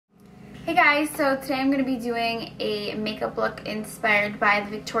Hey guys, so today I'm going to be doing a makeup look inspired by the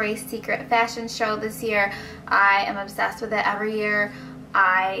Victoria's Secret fashion show this year. I am obsessed with it every year.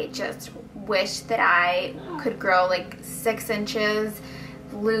 I just wish that I could grow like 6 inches,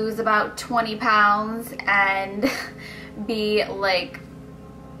 lose about 20 pounds, and be like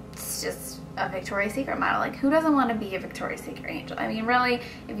just a Victoria's Secret model. Like, who doesn't want to be a Victoria's Secret angel? I mean, really,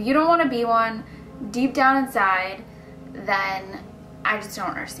 if you don't want to be one deep down inside, then I just don't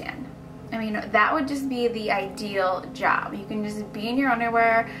understand. I mean, that would just be the ideal job. You can just be in your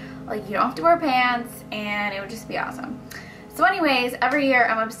underwear, like you don't have to wear pants, and it would just be awesome. So anyways, every year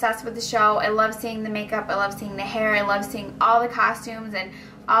I'm obsessed with the show. I love seeing the makeup, I love seeing the hair, I love seeing all the costumes and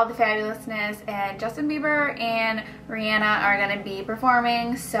all the fabulousness, and Justin Bieber and Rihanna are going to be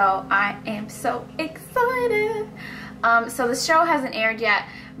performing, so I am so excited. So the show hasn't aired yet,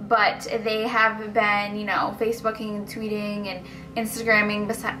 but they have been, you know, Facebooking and tweeting and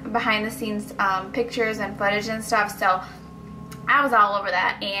Instagramming behind the scenes pictures and footage and stuff, so I was all over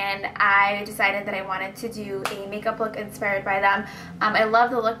that, and I decided that I wanted to do a makeup look inspired by them. I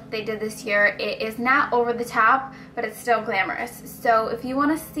love the look that they did this year. It is not over the top, but it's still glamorous. So if you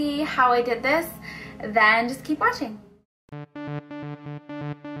want to see how I did this, then just keep watching.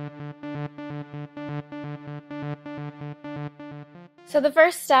 So the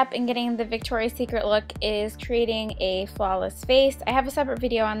first step in getting the Victoria's Secret look is creating a flawless face. I have a separate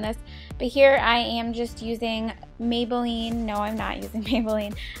video on this, but here I am just using Maybelline. No, I'm not using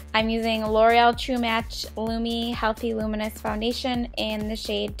Maybelline. I'm using L'Oreal True Match Lumi Healthy Luminous Foundation in the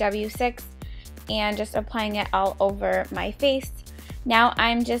shade W6 and just applying it all over my face. Now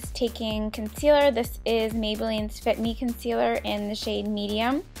I'm just taking concealer. This is Maybelline's Fit Me Concealer in the shade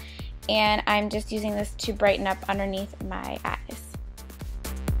Medium, and I'm just using this to brighten up underneath my eyes.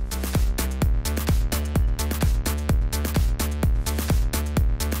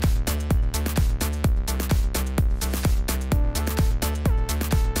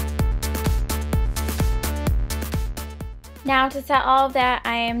 Now to set all of that,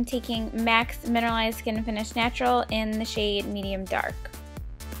 I am taking MAC's Mineralized Skin Finish Natural in the shade Medium Dark.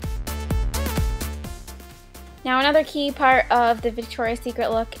 Now another key part of the Victoria's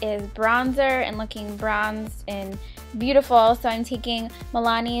Secret look is bronzer and looking bronzed and beautiful. So I'm taking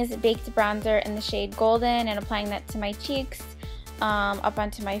Milani's Baked Bronzer in the shade Golden and applying that to my cheeks, up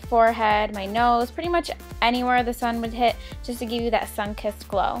onto my forehead, my nose, pretty much anywhere the sun would hit, just to give you that sun-kissed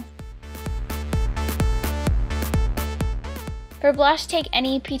glow. For blush, take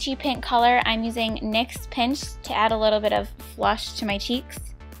any peachy pink color. I'm using NYX Pinched to add a little bit of flush to my cheeks.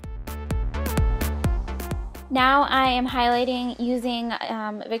 Now I am highlighting using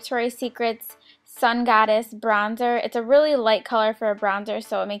Victoria's Secret's Sun Goddess bronzer. It's a really light color for a bronzer,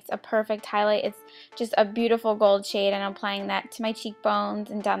 so it makes a perfect highlight. It's just a beautiful gold shade, and I'm applying that to my cheekbones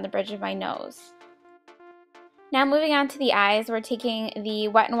and down the bridge of my nose. Now moving on to the eyes, we're taking the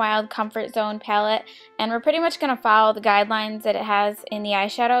Wet n Wild Comfort Zone palette, and we're pretty much going to follow the guidelines that it has in the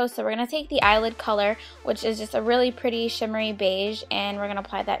eyeshadow. So we're going to take the eyelid color, which is just a really pretty shimmery beige, and we're going to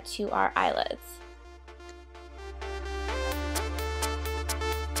apply that to our eyelids.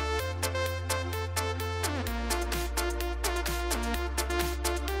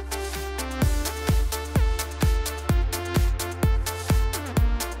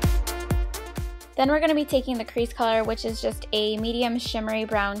 Then we're going to be taking the crease color, which is just a medium shimmery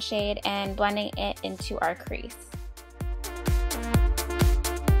brown shade, and blending it into our crease.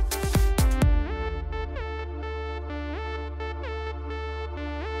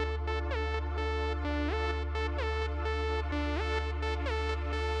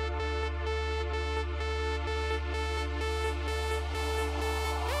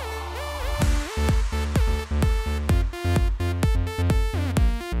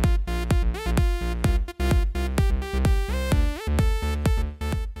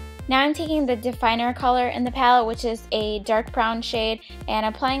 Now I'm taking the definer color in the palette, which is a dark brown shade, and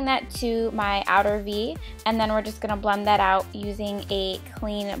applying that to my outer V, and then we're just going to blend that out using a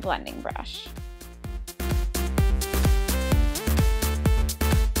clean blending brush.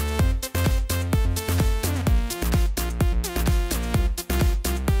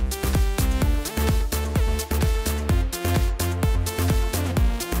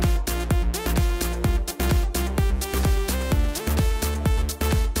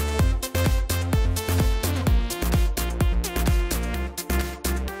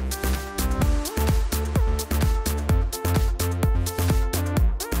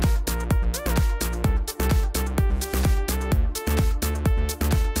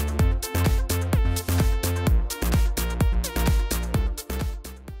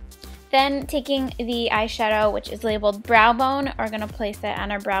 Then taking the eyeshadow, which is labeled Brow Bone, we're going to place it on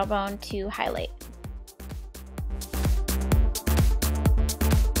our brow bone to highlight.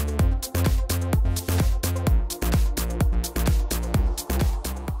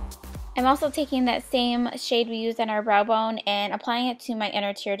 I'm also taking that same shade we used on our brow bone and applying it to my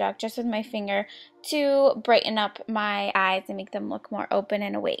inner tear duct just with my finger to brighten up my eyes and make them look more open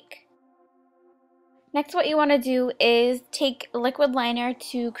and awake. Next, what you want to do is take liquid liner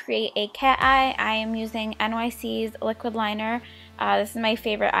to create a cat eye. I am using NYX's liquid liner. This is my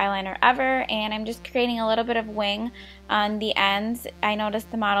favorite eyeliner ever, and I'm just creating a little bit of wing on the ends. I noticed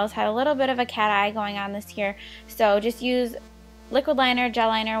the models had a little bit of a cat eye going on this year, so just use liquid liner, gel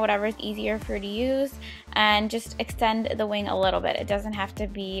liner, whatever is easier for you to use, and just extend the wing a little bit. It doesn't have to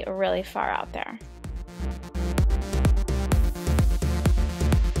be really far out there.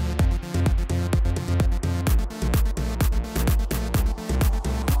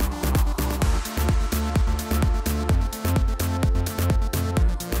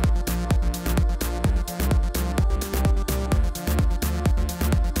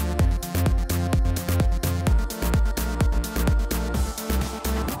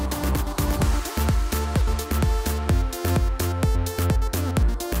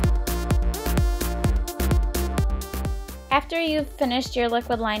 After you've finished your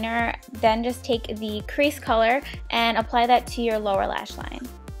liquid liner, then just take the crease color and apply that to your lower lash line.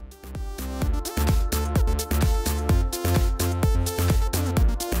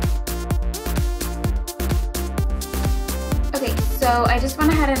 Okay, so I just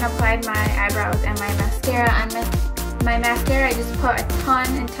went ahead and applied my eyebrows and my mascara. On my mascara, I just put a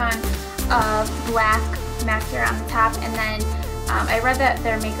ton of black mascara on the top, and then I read that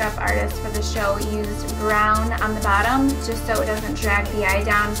their makeup artist for the show used brown on the bottom just so it doesn't drag the eye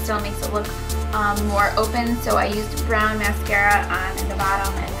down, still makes it look more open. So I used brown mascara on the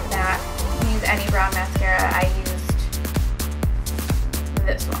bottom, and for that, you can use any brown mascara. I used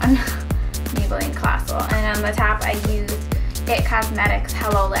this one, Maybelline Colossal, and on the top I used ITCosmetics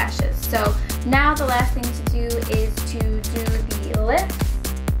Hello Lashes. So now the last thing to do is to do the lips.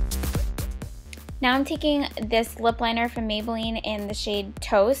 Now I'm taking this lip liner from Maybelline in the shade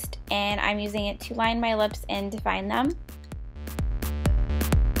Toast, and I'm using it to line my lips and define them.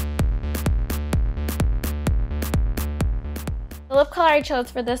 The lip color I chose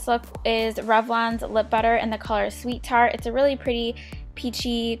for this look is Revlon's Lip Butter in the color Sweet Tart. It's a really pretty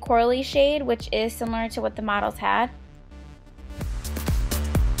peachy corally shade, which is similar to what the models had.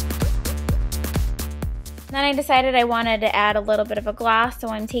 Then I decided I wanted to add a little bit of a gloss, so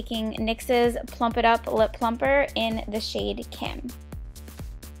I'm taking NYX's Plump It Up Lip Plumper in the shade Kim.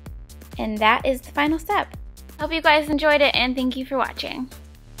 And that is the final step. Hope you guys enjoyed it, and thank you for watching.